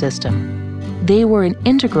ecosystem. They were an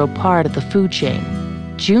integral part of the food chain.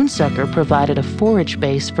 June sucker provided a forage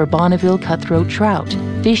base for Bonneville cutthroat trout,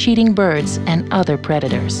 fish-eating birds, and other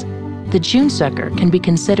predators. The June sucker can be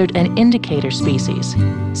considered an indicator species.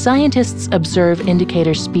 Scientists observe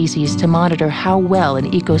indicator species to monitor how well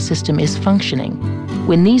an ecosystem is functioning.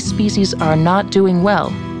 When these species are not doing well,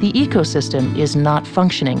 the ecosystem is not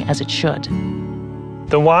functioning as it should.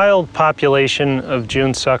 The wild population of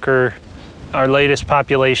June sucker, our latest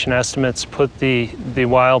population estimates put the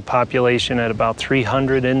wild population at about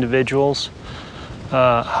 300 individuals.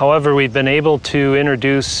 However, we've been able to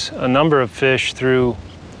introduce a number of fish through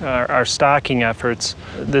our stocking efforts.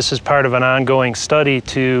 This is part of an ongoing study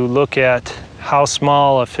to look at how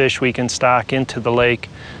small a fish we can stock into the lake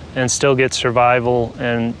and still get survival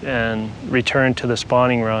and return to the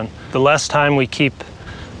spawning run. The less time we keep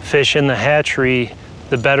fish in the hatchery,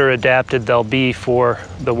 the better adapted they'll be for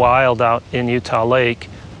the wild out in Utah Lake.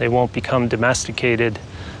 They won't become domesticated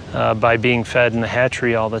by being fed in the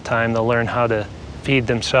hatchery all the time. They'll learn how to feed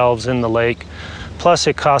themselves in the lake. Plus,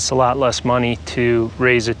 it costs a lot less money to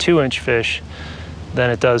raise a 2-inch fish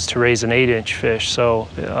than it does to raise an 8-inch fish. So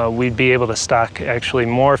we'd be able to stock actually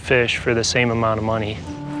more fish for the same amount of money.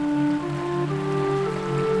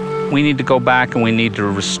 We need to go back and we need to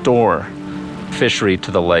restore fishery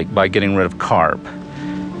to the lake by getting rid of carp.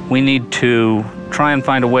 We need to try and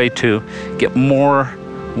find a way to get more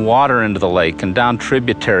water into the lake and down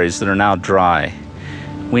tributaries that are now dry.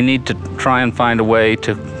 We need to try and find a way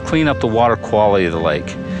to clean up the water quality of the lake.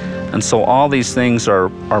 And so all these things are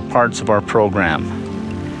parts of our program.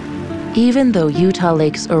 Even though Utah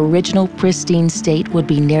Lake's original pristine state would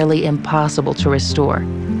be nearly impossible to restore,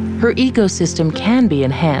 her ecosystem can be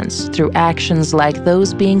enhanced through actions like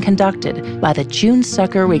those being conducted by the June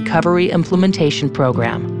Sucker Recovery Implementation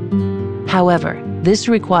Program. However, this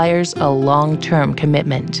requires a long-term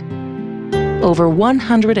commitment. Over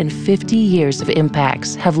 150 years of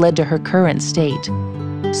impacts have led to her current state,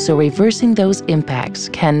 so reversing those impacts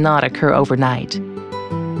cannot occur overnight.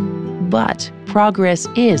 But progress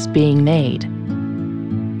is being made.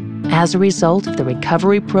 As a result of the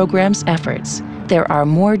recovery program's efforts, there are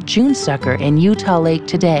more June sucker in Utah Lake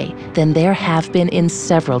today than there have been in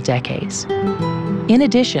several decades. In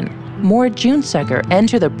addition, more June sucker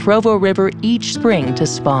enter the Provo River each spring to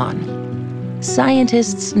spawn.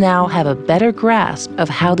 Scientists now have a better grasp of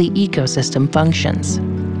how the ecosystem functions.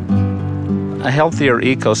 A healthier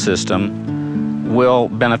ecosystem will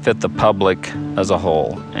benefit the public as a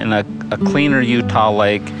whole. And a cleaner Utah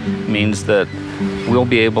Lake means that we'll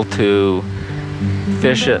be able to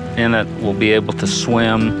fish in it, we'll be able to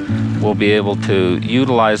swim, we'll be able to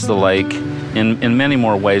utilize the lake in many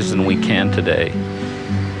more ways than we can today.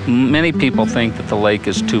 Many people think that the lake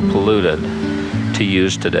is too polluted to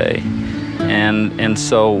use today. And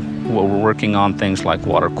so we're working on things like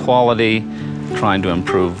water quality, trying to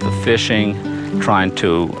improve the fishing, trying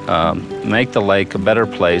to make the lake a better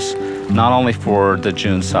place, not only for the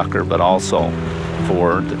June sucker, but also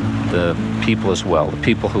for the people as well, the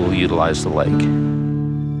people who will utilize the lake.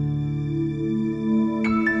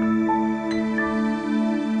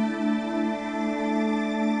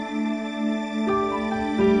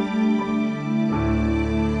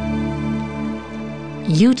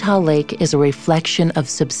 Utah Lake is a reflection of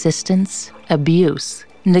subsistence, abuse,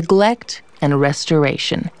 neglect, and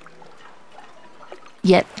restoration.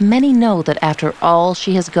 Yet many know that after all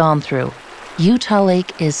she has gone through, Utah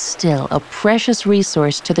Lake is still a precious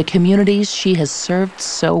resource to the communities she has served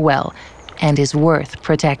so well and is worth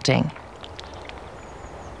protecting.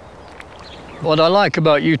 What I like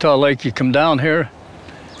about Utah Lake, you come down here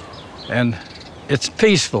and it's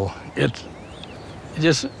peaceful. It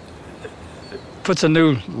just puts a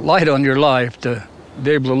new light on your life to be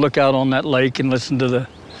able to look out on that lake and listen to the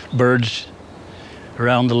birds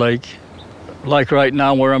around the lake. Like right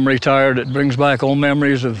now where I'm retired, it brings back old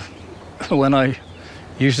memories of when I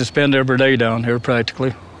used to spend every day down here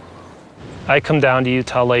practically. I come down to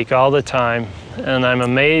Utah Lake all the time, and I'm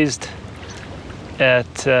amazed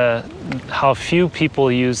at how few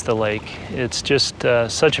people use the lake. It's just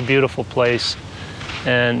such a beautiful place,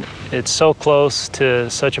 and it's so close to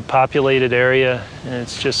such a populated area, and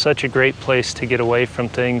it's just such a great place to get away from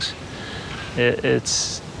things.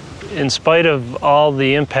 It's, in spite of all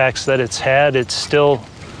the impacts that it's had, it's still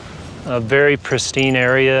a very pristine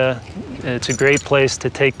area. It's a great place to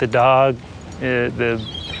take the dog. The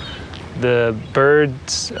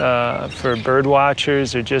birds for bird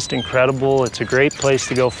watchers are just incredible. It's a great place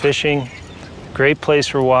to go fishing, great place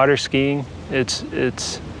for water skiing. It's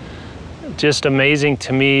just amazing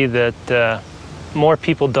to me that more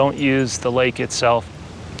people don't use the lake itself.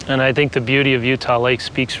 And I think the beauty of Utah Lake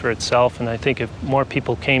speaks for itself, and I think if more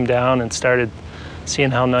people came down and started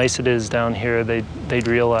seeing how nice it is down here, they'd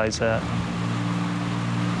realize that.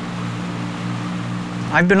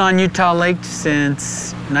 I've been on Utah Lake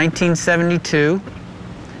since 1972,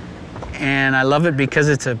 and I love it because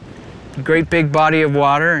it's a great big body of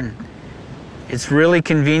water and it's really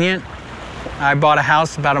convenient. I bought a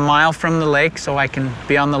house about a mile from the lake so I can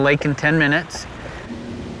be on the lake in 10 minutes.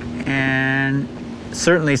 And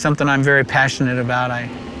certainly something I'm very passionate about.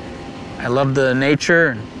 I love the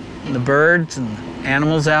nature and the birds and the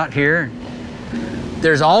animals out here.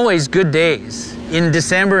 There's always good days. In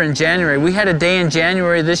December and January, we had a day in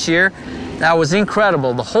January this year that was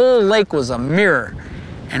incredible. The whole lake was a mirror,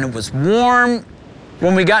 and it was warm.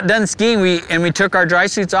 When we got done skiing and we took our dry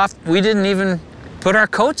suits off, we didn't even put our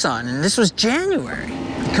coats on, and this was January.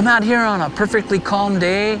 You come out here on a perfectly calm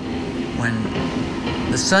day when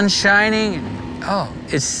the sun's shining, and oh,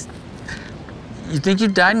 you think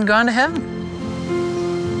you've died and gone to heaven.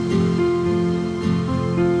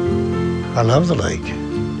 I love the lake.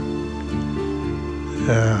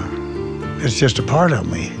 It's just a part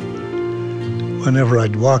of me. Whenever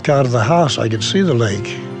I'd walk out of the house, I could see the lake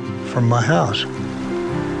from my house.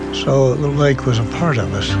 So the lake was a part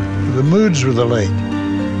of us. The moods were the lake.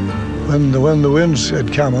 When the winds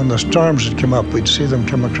had come, when the storms had come up, we'd see them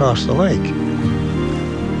come across the lake.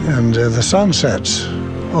 And the sunsets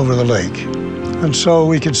over the lake. And so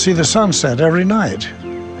we could see the sunset every night.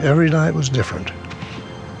 Every night was different.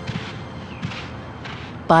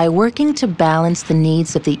 By working to balance the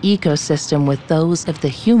needs of the ecosystem with those of the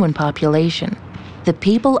human population, the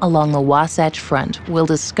people along the Wasatch Front will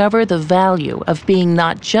discover the value of being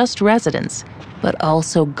not just residents, but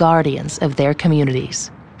also guardians of their communities.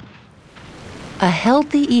 A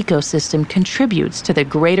healthy ecosystem contributes to the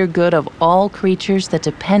greater good of all creatures that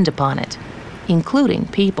depend upon it, including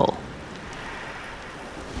people.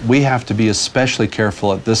 We have to be especially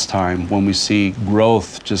careful at this time when we see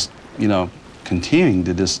growth just, continuing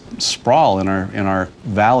to just sprawl in our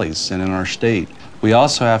valleys and in our state. We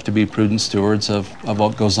also have to be prudent stewards of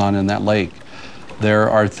what goes on in that lake. There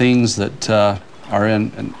are things that are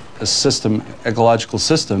in a ecological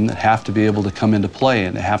system that have to be able to come into play,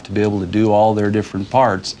 and they have to be able to do all their different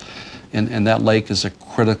parts. And that lake is a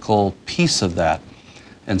critical piece of that.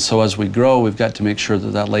 And so as we grow, we've got to make sure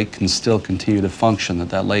that that lake can still continue to function,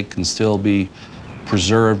 that lake can still be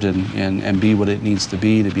preserved and be what it needs to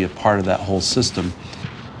be a part of that whole system.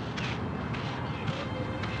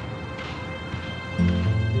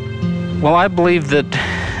 Well, I believe that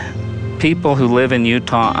people who live in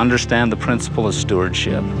Utah understand the principle of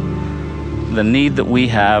stewardship, the need that we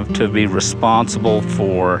have to be responsible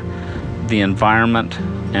for the environment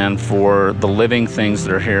and for the living things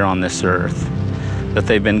that are here on this earth, that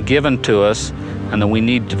they've been given to us and that we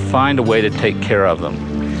need to find a way to take care of them.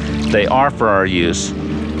 They are for our use,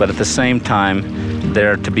 but at the same time,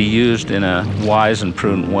 they're to be used in a wise and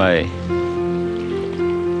prudent way.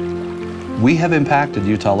 We have impacted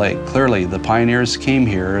Utah Lake. Clearly, the pioneers came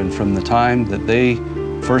here, and from the time that they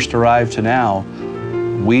first arrived to now,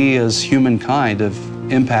 we as humankind have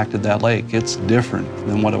impacted that lake. It's different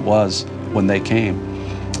than what it was when they came.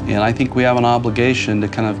 And I think we have an obligation to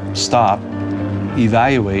kind of stop,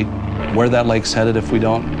 evaluate, where that lake's headed if we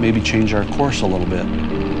don't maybe change our course a little bit.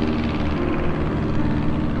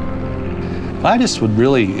 I just would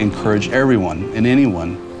really encourage everyone and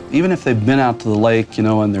anyone, even if they've been out to the lake, you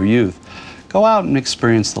know, in their youth, go out and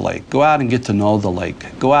experience the lake. Go out and get to know the lake.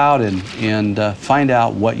 Go out and find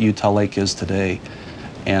out what Utah Lake is today.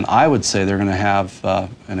 And I would say they're going to have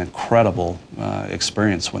an incredible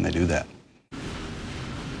experience when they do that.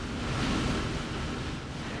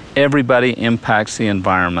 Everybody impacts the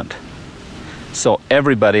environment. So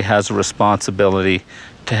everybody has a responsibility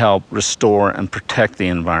to help restore and protect the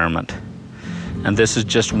environment. And this is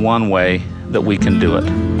just one way that we can do it.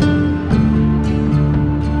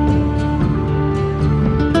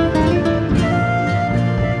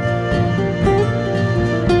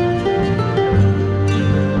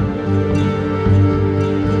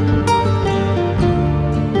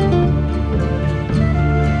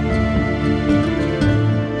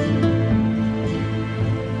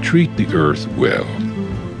 Treat the earth well.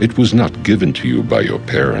 It was not given to you by your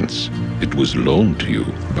parents. It was loaned to you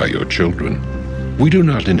by your children. We do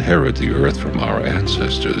not inherit the earth from our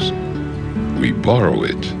ancestors. We borrow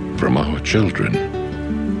it from our children.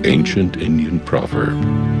 Ancient Indian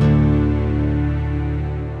proverb.